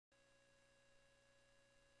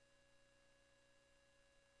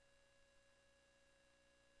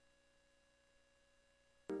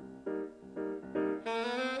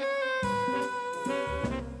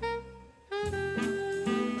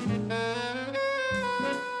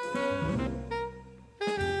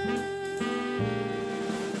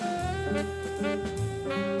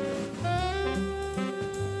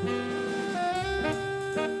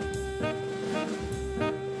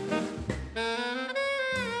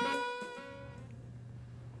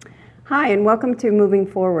Hi, and welcome to Moving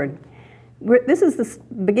Forward. This is the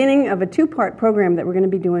beginning of a two-part program that we're going to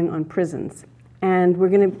be doing on prisons. And we're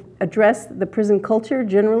going to address the prison culture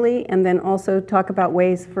generally, and then also talk about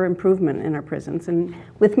ways for improvement in our prisons. And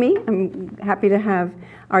with me, I'm happy to have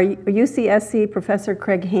our UCSC professor,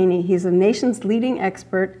 Craig Haney. He's the nation's leading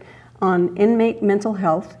expert on inmate mental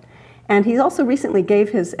health. And he also recently gave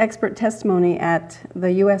his expert testimony at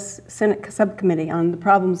the U.S. Senate Subcommittee on the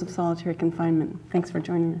problems of solitary confinement. Thanks for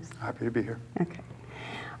joining us. Happy to be here. Okay.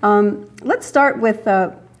 Let's start with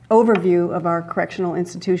an overview of our correctional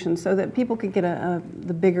institutions so that people could get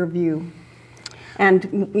the bigger view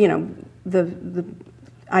and, you know, the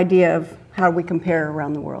idea of how we compare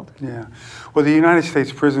around the world. Yeah. Well, the United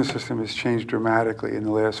States prison system has changed dramatically in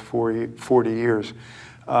the last 40 years.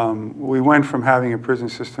 We went from having a prison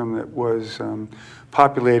system that was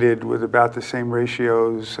populated with about the same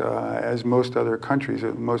ratios as most other countries,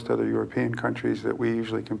 most other European countries that we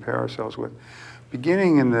usually compare ourselves with.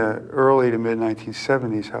 Beginning in the early to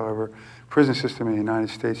mid-1970s, however, prison system in the United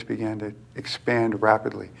States began to expand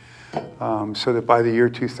rapidly. So that by the year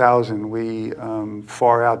 2000, we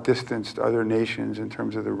far outdistanced other nations in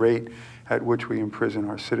terms of the rate at which we imprison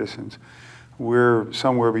our citizens. We're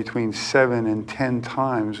somewhere between 7 and 10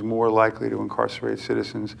 times more likely to incarcerate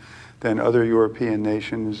citizens than other European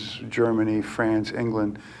nations, Germany, France,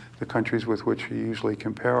 England, the countries with which we usually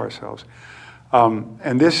compare ourselves.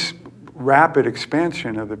 And this rapid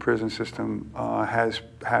expansion of the prison system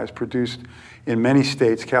has produced in many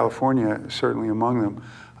states, California certainly among them,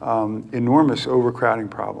 enormous overcrowding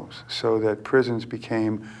problems, so that prisons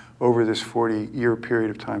became, over this 40-year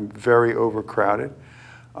period of time, very overcrowded.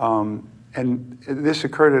 And this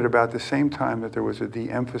occurred at about the same time that there was a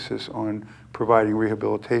de-emphasis on providing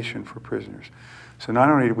rehabilitation for prisoners. So not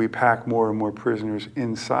only did we pack more and more prisoners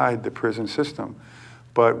inside the prison system,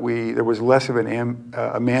 but there was less of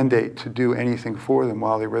a mandate to do anything for them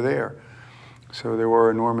while they were there. So there were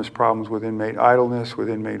enormous problems with inmate idleness, with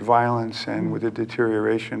inmate violence, and with the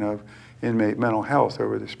deterioration of inmate mental health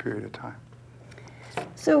over this period of time.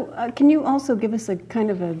 So can you also give us a kind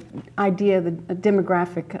of an idea, a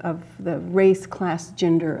demographic of the race, class,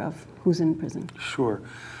 gender of who's in prison? Sure.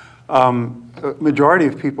 A majority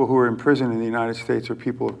of people who are in prison in the United States are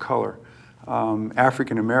people of color.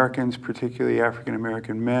 African Americans, particularly African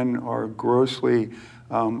American men, are grossly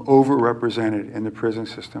overrepresented in the prison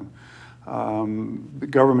system. The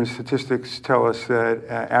government statistics tell us that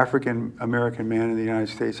African American man in the United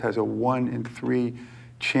States has a 1 in 3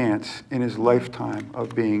 chance in his lifetime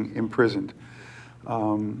of being imprisoned.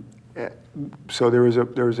 So there is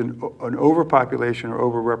an overpopulation or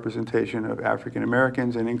overrepresentation of African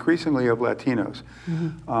Americans and increasingly of Latinos.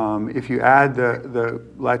 Mm-hmm. If you add the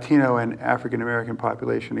Latino and African American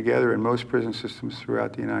population together in most prison systems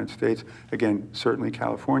throughout the United States, again, certainly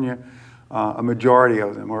California, a majority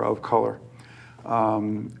of them are of color.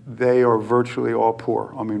 They are virtually all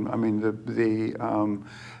poor. I mean,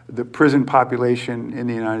 the prison population in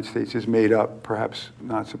the United States is made up, perhaps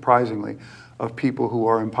not surprisingly, of people who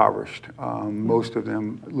are impoverished, most of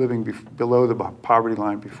them living below the poverty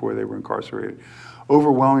line before they were incarcerated.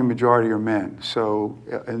 Overwhelming majority are men. So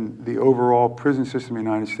and the overall prison system in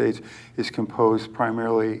the United States is composed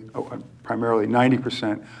primarily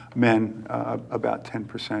 90% men, about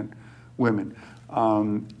 10% women.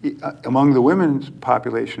 Among the women's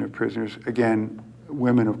population of prisoners, again,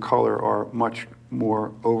 women of color are much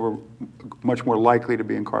more likely to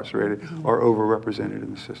be incarcerated or overrepresented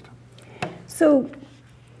in the system. So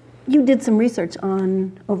you did some research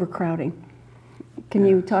on overcrowding. Can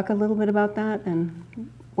you talk a little bit about that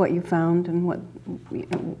and what you found and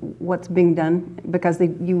what's being done? Because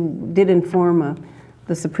you did inform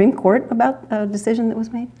the Supreme Court about a decision that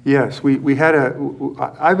was made? Yes,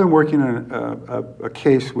 I've been working on a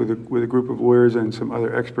case with a group of lawyers and some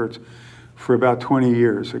other experts for about 20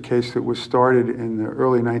 years, a case that was started in the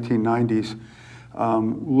early 1990s,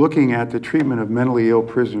 looking at the treatment of mentally ill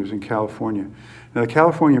prisoners in California. Now, the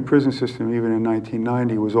California prison system, even in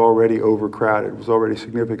 1990, was already overcrowded, was already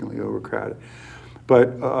significantly overcrowded. But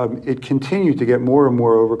it continued to get more and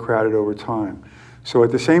more overcrowded over time. So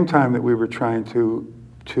at the same time that we were trying to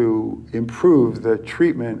improve the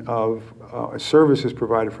treatment of services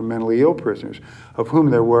provided for mentally ill prisoners, of whom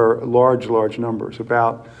there were large numbers,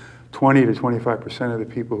 about 20 to 25% of the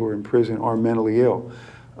people who are in prison are mentally ill.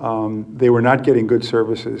 They were not getting good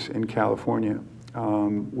services in California.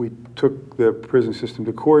 We took the prison system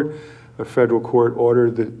to court. A federal court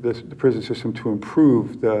ordered the prison system to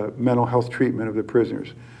improve the mental health treatment of the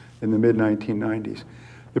prisoners in the mid-1990s.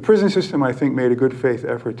 The prison system, I think, made a good faith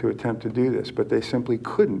effort to attempt to do this, but they simply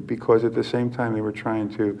couldn't, because at the same time they were trying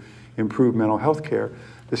to improve mental health care,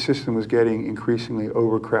 the system was getting increasingly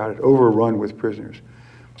overcrowded, overrun with prisoners.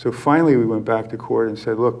 So finally we went back to court and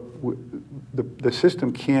said, look, the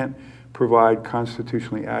system can't provide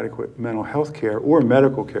constitutionally adequate mental health care, or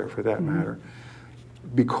medical care for that matter,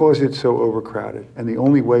 because it's so overcrowded. And the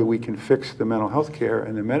only way we can fix the mental health care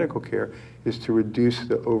and the medical care is to reduce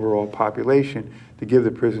the overall population, to give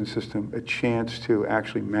the prison system a chance to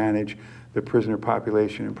actually manage the prisoner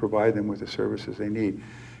population and provide them with the services they need.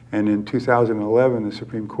 And in 2011, the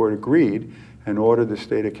Supreme Court agreed and ordered the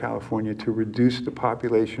state of California to reduce the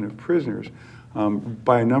population of prisoners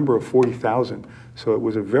by a number of 40,000. So it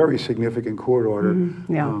was a very significant court order,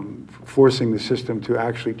 forcing the system to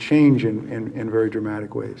actually change in very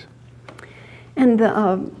dramatic ways.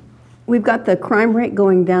 And we've got the crime rate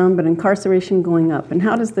going down, but incarceration going up. And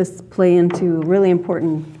how does this play into really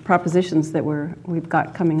important propositions that we've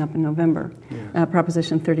got coming up in November?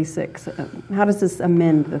 Proposition 36. How does this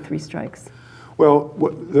amend the three strikes? Well,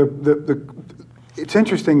 it's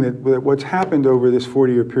interesting that what's happened over this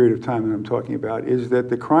 40-year period of time that I'm talking about is that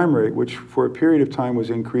the crime rate, which for a period of time was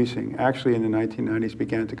increasing, actually in the 1990s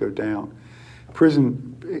began to go down.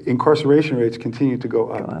 Prison incarceration rates continued to go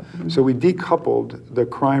up. So we decoupled the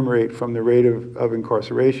crime rate from the rate of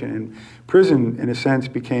incarceration, and prison, in a sense,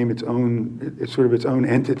 became its own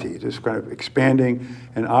entity, just kind of expanding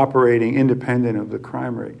and operating independent of the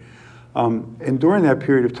crime rate. And during that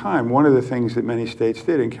period of time, one of the things that many states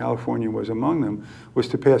did, and California was among them, was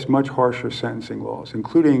to pass much harsher sentencing laws,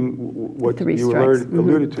 including what you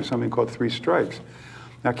alluded to, something called three strikes.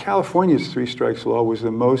 Now, California's three strikes law was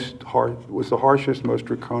the harshest, most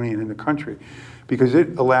draconian in the country, because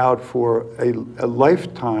it allowed for a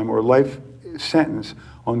lifetime or life sentence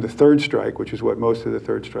on the third strike, which is what most of the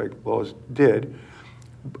third strike laws did.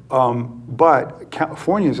 But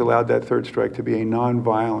California's allowed that third strike to be a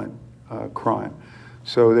nonviolent crime.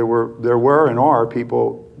 So there were and are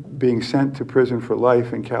people being sent to prison for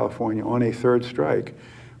life in California on a third strike,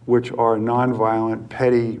 which are nonviolent,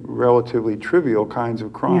 petty, relatively trivial kinds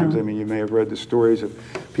of crimes. I mean, you may have read the stories of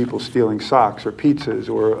people stealing socks or pizzas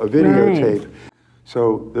or a videotape.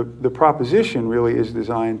 So the proposition really is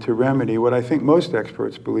designed to remedy what I think most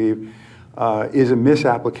experts believe is a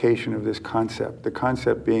misapplication of this concept. The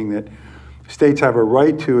concept being that states have a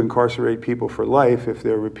right to incarcerate people for life if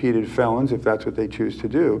they're repeated felons, if that's what they choose to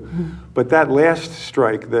do. But that last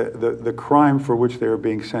strike, the crime for which they are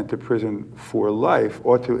being sent to prison for life,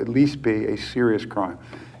 ought to at least be a serious crime.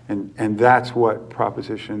 And that's what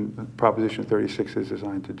Proposition 36 is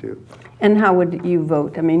designed to do. And how would you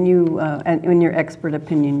vote? I mean, and in your expert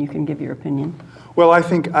opinion, you can give your opinion. Well, I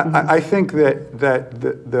think I think that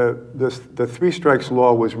the three strikes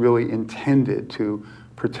law was really intended to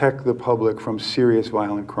protect the public from serious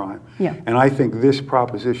violent crime. And I think this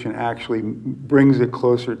proposition actually brings it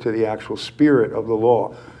closer to the actual spirit of the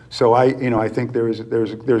law. So I think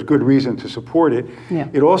there's good reason to support it.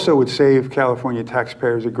 It also would save California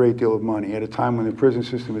taxpayers a great deal of money at a time when the prison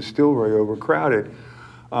system is still very overcrowded.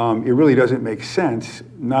 It really doesn't make sense,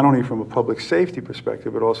 not only from a public safety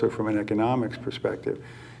perspective, but also from an economics perspective,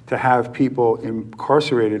 to have people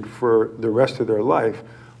incarcerated for the rest of their life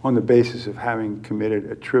on the basis of having committed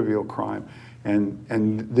a trivial crime.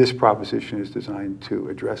 And this proposition is designed to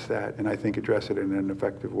address that, and I think address it in an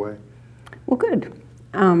effective way. Well, good.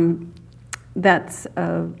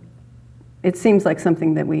 It seems like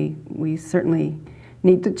something that we certainly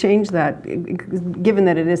need to change that, given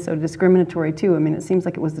that it is so discriminatory too. I mean, it seems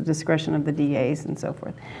like it was the discretion of the DAs and so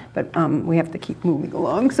forth. But we have to keep moving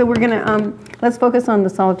along. So we're gonna, let's focus on the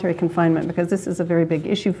solitary confinement, because this is a very big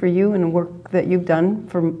issue for you and work that you've done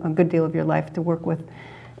for a good deal of your life to work with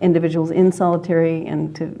individuals in solitary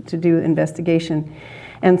and to do investigation.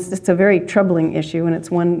 And it's a very troubling issue, and it's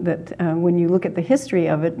one that when you look at the history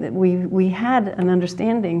of it, that we had an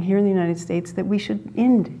understanding here in the United States that we should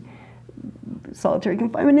end solitary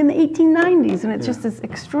confinement in the 1890s, and it's just as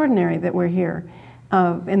extraordinary that we're here.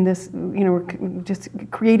 And this, we're just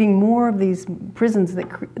creating more of these prisons that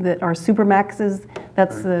are supermaxes.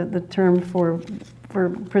 That's the term for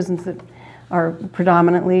prisons that are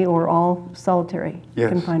predominantly or all solitary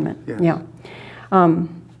confinement.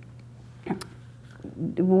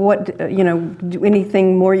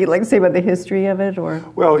 Anything more you'd like to say about the history of it, or?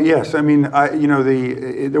 Well, yes. I mean,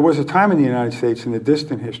 there was a time in the United States in the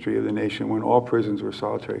distant history of the nation when all prisons were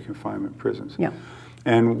solitary confinement prisons.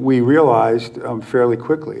 And we realized fairly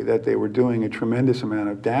quickly that they were doing a tremendous amount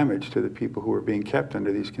of damage to the people who were being kept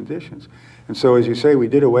under these conditions. And so, as you say, we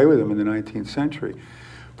did away with them in the 19th century.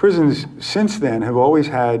 Prisons since then have always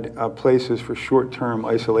had places for short-term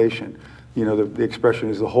isolation. The expression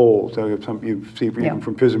is the hole. So you see even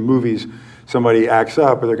from prison movies, somebody acts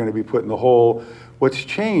up or they're going to be put in the hole. What's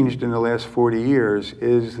changed in the last 40 years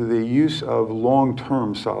is the use of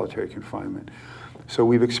long-term solitary confinement. So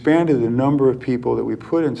we've expanded the number of people that we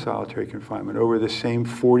put in solitary confinement over the same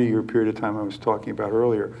 40-year period of time I was talking about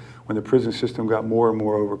earlier, when the prison system got more and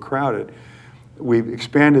more overcrowded. We've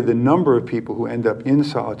expanded the number of people who end up in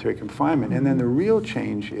solitary confinement, and then the real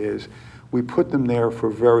change is we put them there for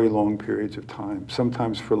very long periods of time,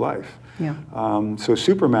 sometimes for life. Yeah. So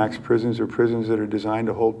supermax prisons are prisons that are designed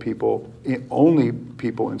to hold people, only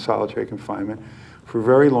people in solitary confinement for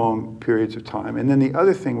very long periods of time. And then the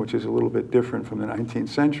other thing, which is a little bit different from the 19th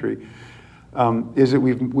century, is that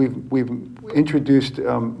we've introduced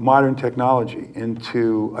modern technology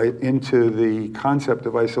into the concept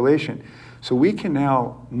of isolation. So we can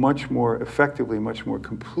now much more effectively, much more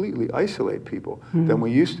completely isolate people than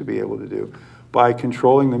we used to be able to do by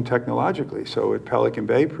controlling them technologically. So at Pelican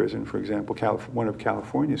Bay Prison, for example, one of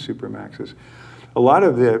California's supermaxes, a lot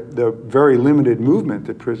of the very limited movement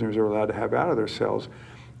that prisoners are allowed to have out of their cells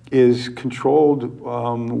is controlled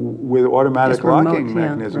with automatic locking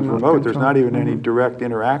mechanisms, remote. There's not even any direct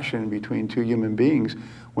interaction between two human beings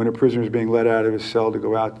when a prisoner is being let out of his cell to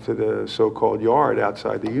go out to the so-called yard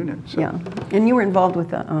outside the unit. So. Yeah, and you were involved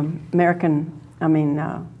with the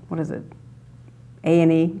what is it,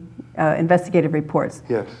 A&E, investigative reports.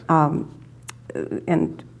 Yes.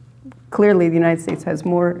 And clearly the United States has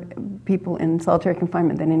more people in solitary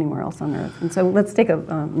confinement than anywhere else on earth. And so let's take a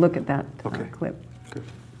look at that clip. Good.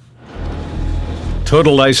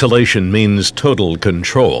 Total isolation means total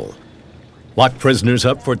control. Lock prisoners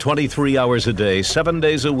up for 23 hours a day, 7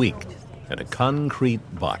 days a week, in a concrete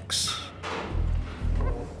box.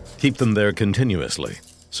 Keep them there continuously,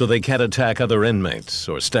 so they can't attack other inmates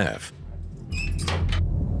or staff.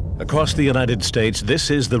 Across the United States,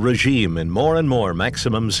 this is the regime in more and more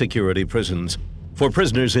maximum security prisons. For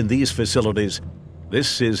prisoners in these facilities,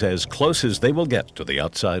 this is as close as they will get to the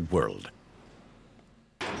outside world.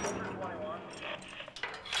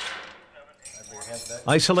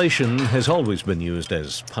 Isolation has always been used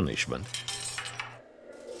as punishment.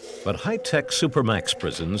 But high-tech supermax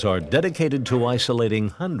prisons are dedicated to isolating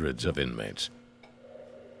hundreds of inmates.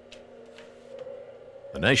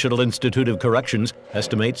 The National Institute of Corrections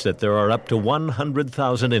estimates that there are up to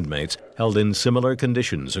 100,000 inmates held in similar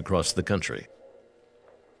conditions across the country.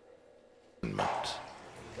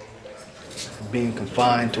 Being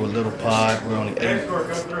confined to a little pod, we're only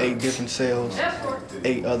eight different cells,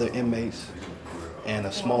 8 other inmates, and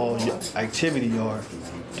a small activity yard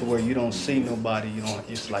to where you don't see nobody,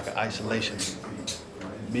 it's like an isolation.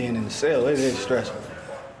 Being in the cell, it is stressful.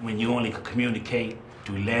 When you only communicate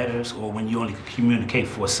through letters, or when you only communicate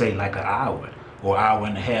for, say, like an hour or hour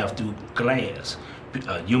and a half through glass.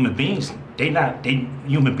 Human beings,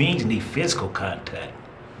 human beings need physical contact.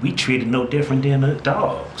 We treat it no different than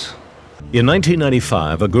dogs. In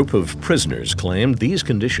 1995, a group of prisoners claimed these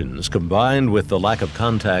conditions, combined with the lack of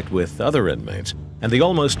contact with other inmates and the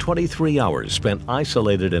almost 23 hours spent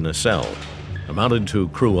isolated in a cell, amounted to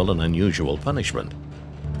cruel and unusual punishment.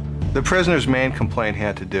 The prisoners' main complaint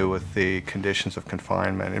had to do with the conditions of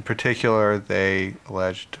confinement. In particular, they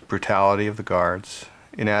alleged brutality of the guards,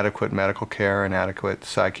 inadequate medical care, inadequate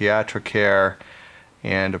psychiatric care,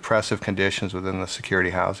 and oppressive conditions within the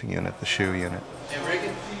security housing unit, the SHU unit.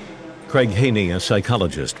 Craig Haney, a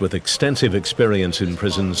psychologist with extensive experience in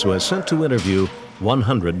prisons, was sent to interview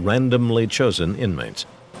 100 randomly chosen inmates.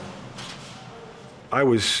 I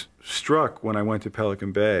was struck when I went to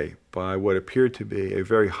Pelican Bay by what appeared to be a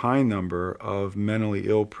very high number of mentally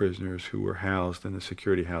ill prisoners who were housed in the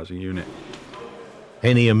security housing unit.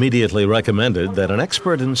 Haney immediately recommended that an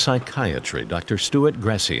expert in psychiatry, Dr. Stuart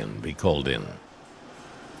Gracian, be called in.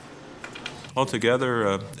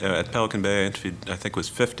 Altogether, at Pelican Bay, I interviewed, I think it was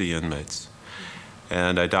 50 inmates.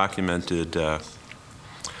 And I documented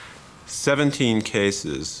 17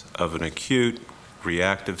 cases of an acute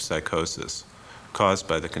reactive psychosis caused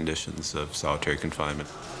by the conditions of solitary confinement.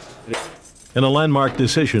 In a landmark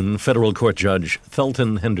decision, federal court judge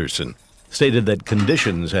Felton Henderson stated that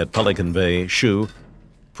conditions at Pelican Bay SHU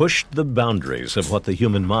pushed the boundaries of what the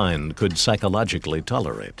human mind could psychologically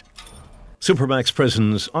tolerate. Supermax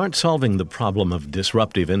prisons aren't solving the problem of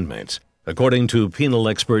disruptive inmates. According to penal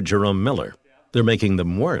expert Jerome Miller, they're making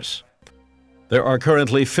them worse. There are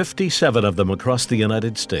currently 57 of them across the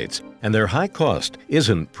United States, and their high cost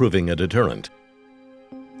isn't proving a deterrent.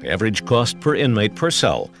 The average cost per inmate per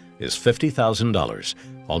cell is $50,000,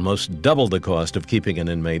 almost double the cost of keeping an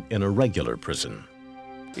inmate in a regular prison.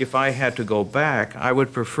 If I had to go back, I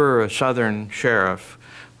would prefer a southern sheriff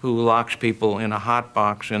who locks people in a hot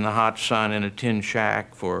box in the hot sun in a tin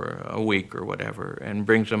shack for a week or whatever and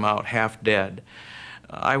brings them out half dead,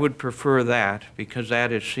 I would prefer that, because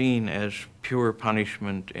that is seen as pure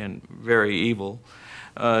punishment and very evil,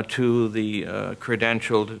 to the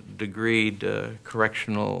credentialed, degreed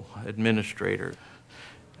correctional administrator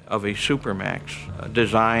of a supermax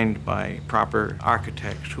designed by proper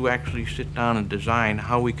architects who actually sit down and design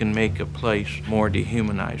how we can make a place more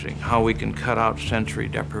dehumanizing, how we can cut out sensory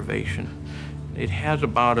deprivation. It has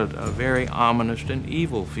about it a very ominous and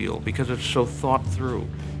evil feel because it's so thought through.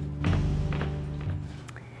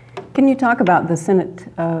 Can you talk about the Senate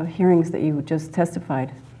hearings that you just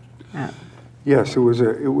testified at? Yes, it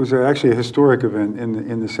was actually a historic event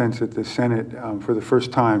in the sense that the Senate, for the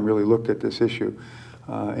first time, really looked at this issue.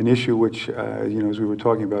 An issue which, as we were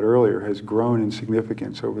talking about earlier, has grown in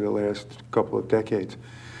significance over the last couple of decades.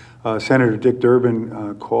 Senator Dick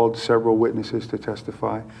Durbin called several witnesses to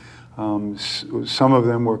testify. Some of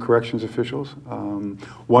them were corrections officials.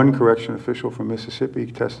 One correction official from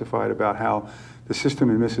Mississippi testified about how the system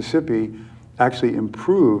in Mississippi actually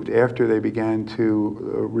improved after they began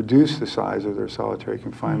to reduce the size of their solitary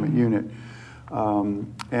confinement unit.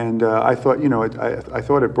 I thought, I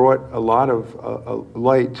thought it brought a lot of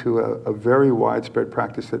light to a very widespread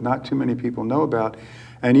practice that not too many people know about.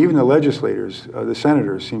 And even the legislators, the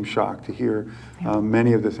senators, seemed shocked to hear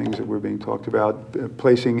many of the things that were being talked about,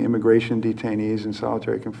 placing immigration detainees in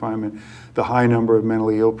solitary confinement, the high number of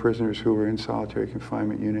mentally ill prisoners who were in solitary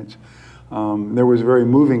confinement units. There was very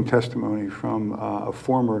moving testimony from a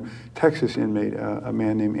former Texas inmate, a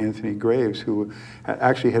man named Anthony Graves, who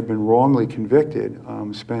actually had been wrongly convicted,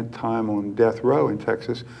 spent time on death row in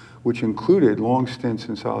Texas, which included long stints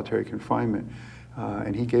in solitary confinement.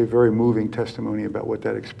 And he gave very moving testimony about what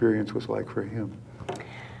that experience was like for him.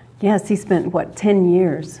 Yes, he spent, 10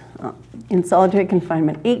 years in solitary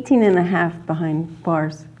confinement, 18 and a half behind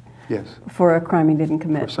bars. Yes. For a crime he didn't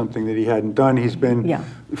commit. For something that he hadn't done. He's been,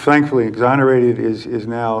 thankfully, exonerated, is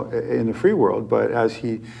now in the free world, but as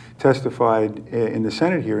he testified in the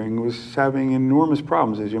Senate hearing, was having enormous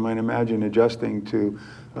problems, as you might imagine, adjusting to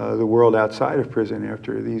the world outside of prison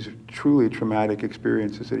after these truly traumatic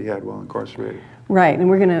experiences that he had while incarcerated. Right, and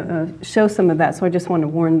we're going to show some of that, so I just want to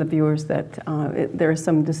warn the viewers that there are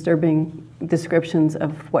some disturbing descriptions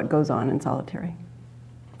of what goes on in solitary.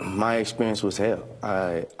 My experience was hell.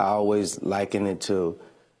 I always liken it to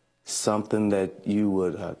something that you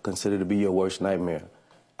would consider to be your worst nightmare.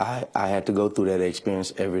 I had to go through that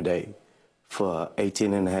experience every day for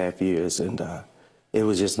 18 and a half years, and it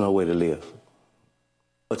was just no way to live.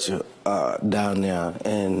 Down there,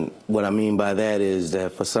 and what I mean by that is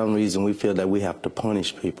that for some reason we feel that we have to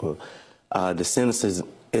punish people. The sentence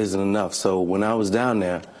isn't enough. So when I was down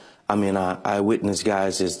there, I mean, I witnessed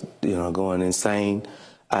guys just, going insane.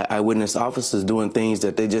 I witnessed officers doing things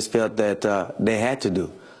that they just felt that they had to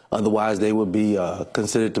do. Otherwise, they would be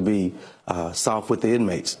considered to be soft with the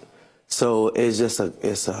inmates. So it's just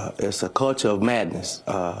it's a culture of madness,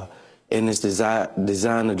 and it's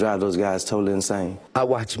designed to drive those guys totally insane. I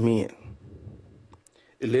watch men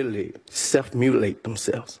literally self-mutilate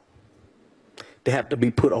themselves. They have to be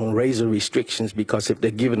put on razor restrictions because if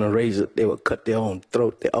they're given a razor, they will cut their own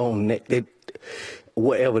throat, their own neck,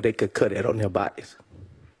 whatever they could cut at on their bodies.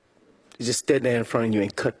 They just stand there in front of you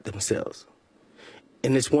and cut themselves.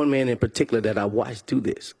 And this one man in particular that I watched do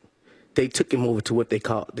this, they took him over to what they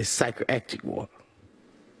call the psychiatric ward.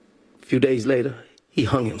 A few days later, he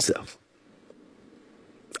hung himself.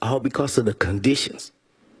 All because of the conditions.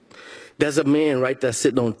 There's a man right there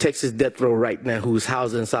sitting on Texas death row right now who's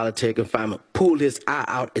housed in solitary confinement, pulled his eye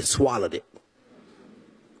out and swallowed it.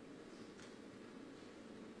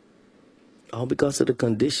 All because of the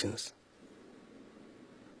conditions.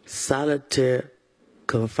 Solitary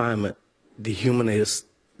confinement dehumanizes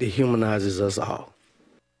us all.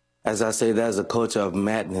 As I say, there's a culture of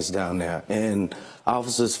madness down there, and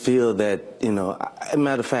officers feel that, as a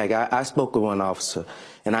matter of fact, I spoke with one officer,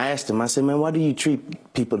 and I asked him, I said, man, why do you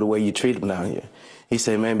treat people the way you treat them down here? He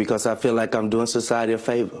said, man, because I feel like I'm doing society a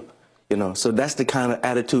favor, So that's the kind of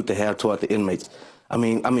attitude to have toward the inmates. I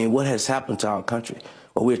mean, what has happened to our country?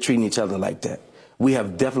 Well, we're treating each other like that. We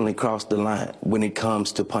have definitely crossed the line when it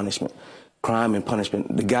comes to punishment, crime and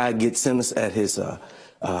punishment. The guy gets sentenced at his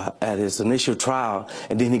initial trial,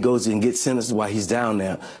 and then he goes and gets sentenced while he's down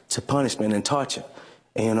there to punishment and torture.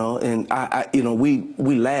 And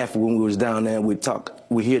we laugh when we was down there.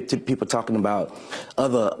 We hear people talking about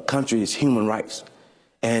other countries' human rights,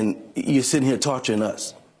 and you're sitting here torturing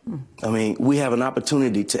us. I mean, we have an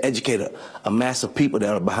opportunity to educate a mass of people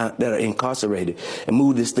that are incarcerated and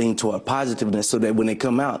move this thing toward positiveness so that when they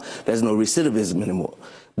come out, there's no recidivism anymore.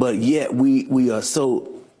 But yet we are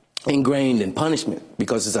so ingrained in punishment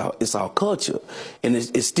because it's our culture, and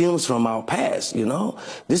it stems from our past. You know,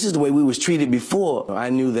 this is the way we was treated before. I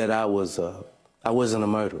knew that I wasn't a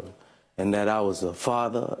murderer, and that I was a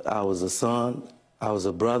father, I was a son, I was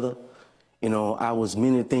a brother. You know, I was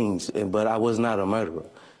many things, but I was not a murderer.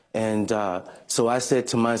 And so I said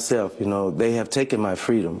to myself, you know, they have taken my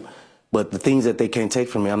freedom, but the things that they can't take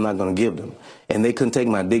from me, I'm not going to give them. And they couldn't take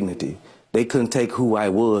my dignity. They couldn't take who I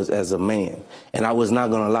was as a man. And I was not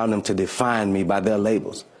going to allow them to define me by their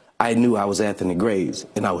labels. I knew I was Anthony Graves,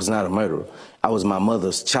 and I was not a murderer. I was my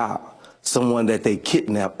mother's child, someone that they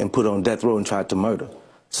kidnapped and put on death row and tried to murder.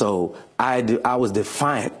 So I was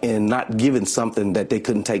defiant in not giving something that they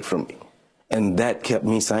couldn't take from me. And that kept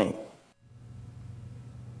me sane.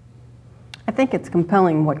 I think it's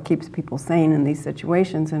compelling what keeps people sane in these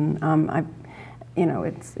situations, and you know,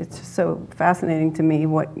 it's just so fascinating to me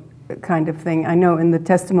what kind of thing. I know in the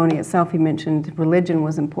testimony itself he mentioned religion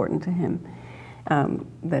was important to him,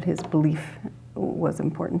 that his belief was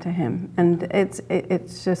important to him, and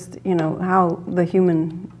it's just, you know, how the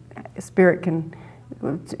human spirit can,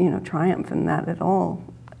 you know, triumph in that at all,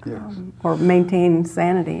 Yes. Or maintain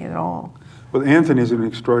sanity at all. Well, Anthony is an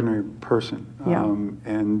extraordinary person, Yeah.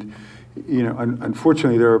 and you know,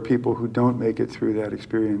 unfortunately, there are people who don't make it through that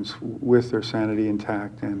experience with their sanity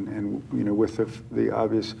intact, and you know, with the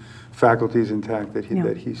obvious faculties intact that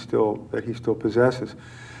he still possesses.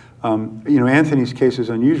 You know, Anthony's case is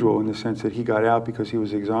unusual in the sense that he got out because he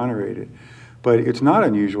was exonerated, but it's not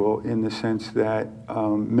unusual in the sense that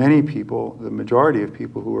many people, the majority of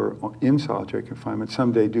people who are in solitary confinement,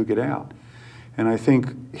 someday do get out. And I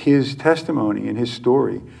think his testimony and his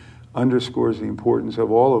story underscores the importance of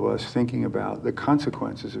all of us thinking about the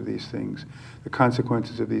consequences of these things, the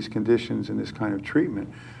consequences of these conditions and this kind of treatment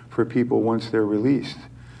for people once they're released.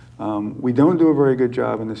 We don't do a very good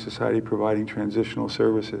job in this society providing transitional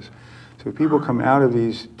services. So if people come out of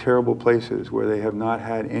these terrible places where they have not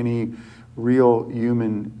had any real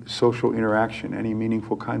human social interaction, any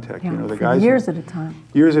meaningful contact. Yeah, you know, the for guys years at a time.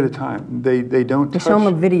 Years at a time. They don't. They show them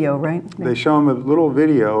a video, right? They show them a little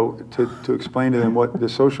video to explain to them what the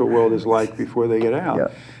social world is like before they get out,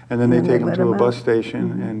 Yep. and then they take them to a bus out.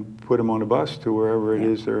 station and put them on a bus to wherever it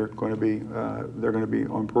is they're going to be. They're going to be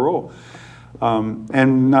on parole.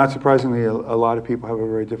 And not surprisingly, a lot of people have a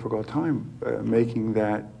very difficult time making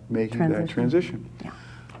that transition. Yeah.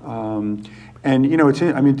 And you know, it's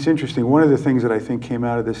interesting. One of the things that I think came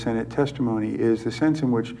out of the Senate testimony is the sense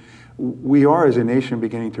in which we are, as a nation,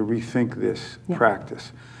 beginning to rethink this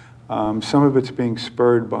practice. Some of it's being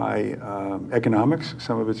spurred by economics.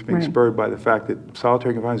 Some of it's being spurred by the fact that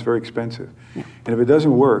solitary confinement is very expensive. Yeah. And if it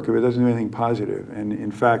doesn't work, if it doesn't do anything positive, and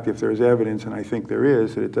in fact, if there's evidence, and I think there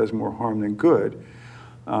is, that it does more harm than good,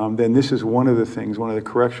 then this is one of the things, one of the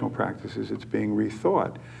correctional practices that's being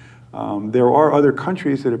rethought. There are other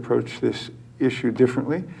countries that approach this issue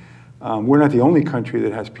differently. We're not the only country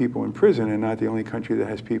that has people in prison, and not the only country that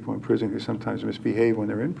has people in prison who sometimes misbehave when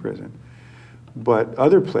they're in prison. But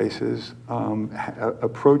other places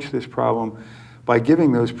approach this problem by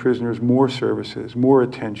giving those prisoners more services, more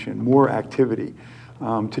attention, more activity,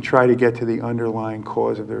 to try to get to the underlying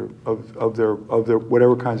cause of their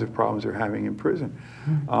whatever kinds of problems they're having in prison.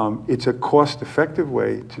 It's a cost-effective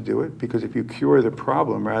way to do it, because if you cure the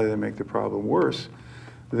problem rather than make the problem worse,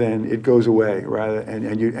 then it goes away,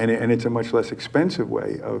 and it's a much less expensive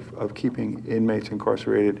way of keeping inmates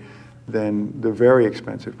incarcerated than the very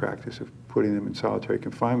expensive practice of putting them in solitary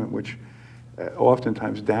confinement, which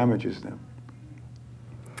oftentimes damages them.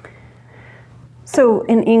 So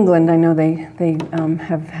in England, I know they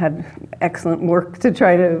have had excellent work to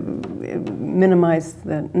try to minimize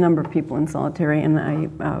the number of people in solitary, and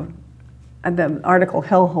the article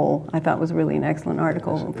Hellhole I thought was really an excellent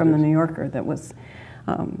article from the New Yorker that was,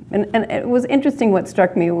 and it was interesting. What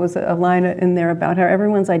struck me was a line in there about how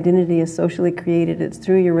everyone's identity is socially created. It's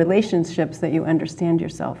through your relationships that you understand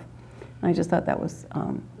yourself. And I just thought that was,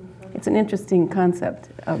 it's an interesting concept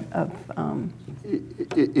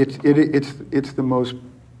It's the most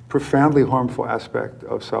profoundly harmful aspect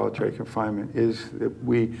of solitary confinement is that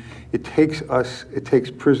it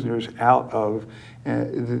takes prisoners out of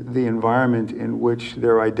the environment in which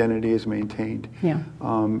their identity is maintained. Yeah.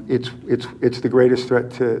 It's the greatest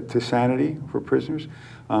threat to sanity for prisoners.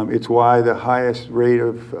 It's why the highest rate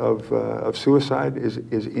of suicide is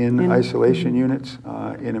in isolation units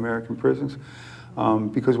in American prisons.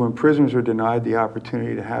 Because when prisoners are denied the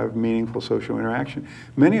opportunity to have meaningful social interaction,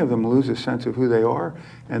 many of them lose a sense of who they are,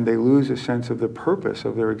 and they lose a sense of the purpose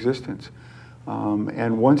of their existence.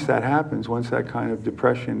 And once that happens, once that kind of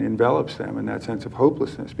depression envelops them and that sense of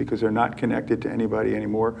hopelessness because they're not connected to anybody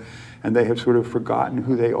anymore and they have sort of forgotten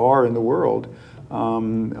who they are in the world,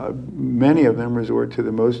 many of them resort to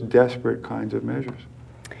the most desperate kinds of measures.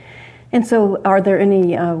 And so are there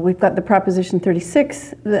any, we've got the Proposition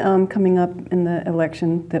 36 coming up in the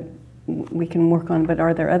election that we can work on, but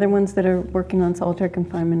are there other ones that are working on solitary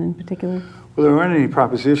confinement in particular? Well, there aren't any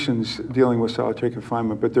propositions dealing with solitary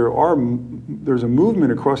confinement, but there's a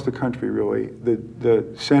movement across the country, really. The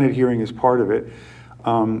Senate hearing is part of it.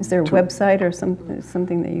 Is there a website or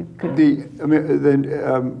something that you could? The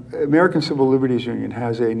American Civil Liberties Union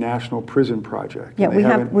has a national prison project. Yeah, we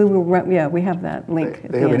have that link.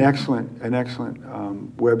 They have an excellent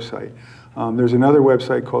website. There's another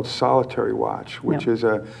website called Solitary Watch, which is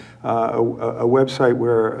a website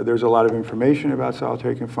where there's a lot of information about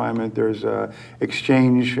solitary confinement. There's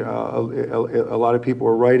exchange. A lot of people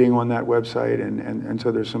are writing on that website, and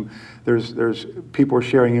so there's people are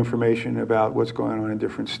sharing information about what's going on in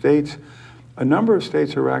different states. A number of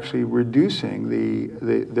states are actually reducing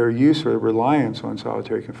their use or reliance on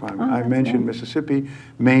solitary confinement. I mentioned Mississippi.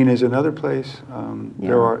 Maine is another place.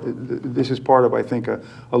 This is part of, I think, a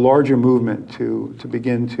larger movement to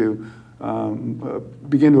begin to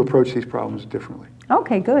approach these problems differently.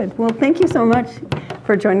 Okay, good. Well, thank you so much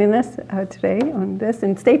for joining us today on this,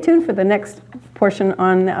 and stay tuned for the next portion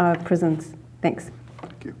on prisons. Thanks.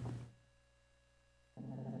 Thank you.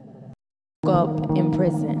 Up in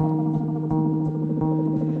prison.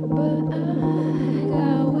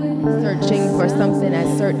 Searching for something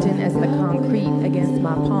as certain as the concrete against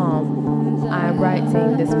my palm, I am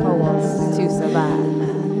writing this poem to survive.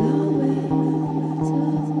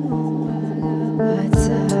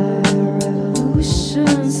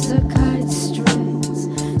 Revolutions to kite strings,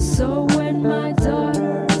 so when my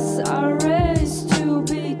daughters are raised to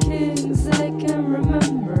be kings, they can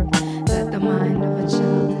remember that the mind of a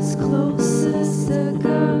child is closest to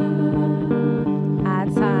God. I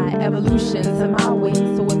tie evolution to my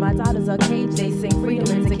wings, so when my daughters are caged, they sing freedom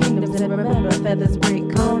into kingdoms and remember feathers break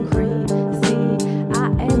concrete. See, I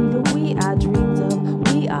am the we I dreamed of.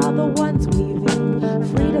 We are the ones weaving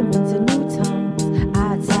freedom into new tongues.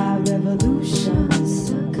 I tie revolutions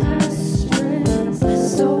to Kite strings,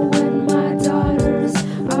 so when my daughters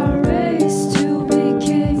are raised to be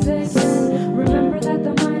kings, they can remember that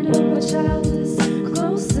the mind of a child is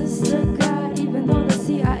closest to God, even though the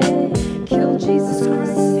CIA killed Jesus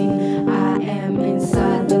Christ. See, I am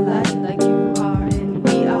inside the light like you are, and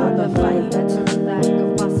we are the fight that turns lack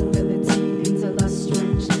of possibility into less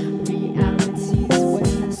strange realities.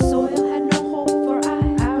 When the soil had no hope for I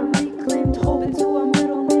reclaimed hope into a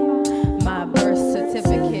middle name. My birth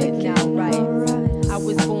certificate now right. I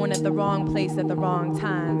was born at the wrong place at the wrong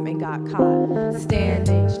time and got caught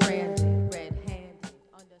standing stranded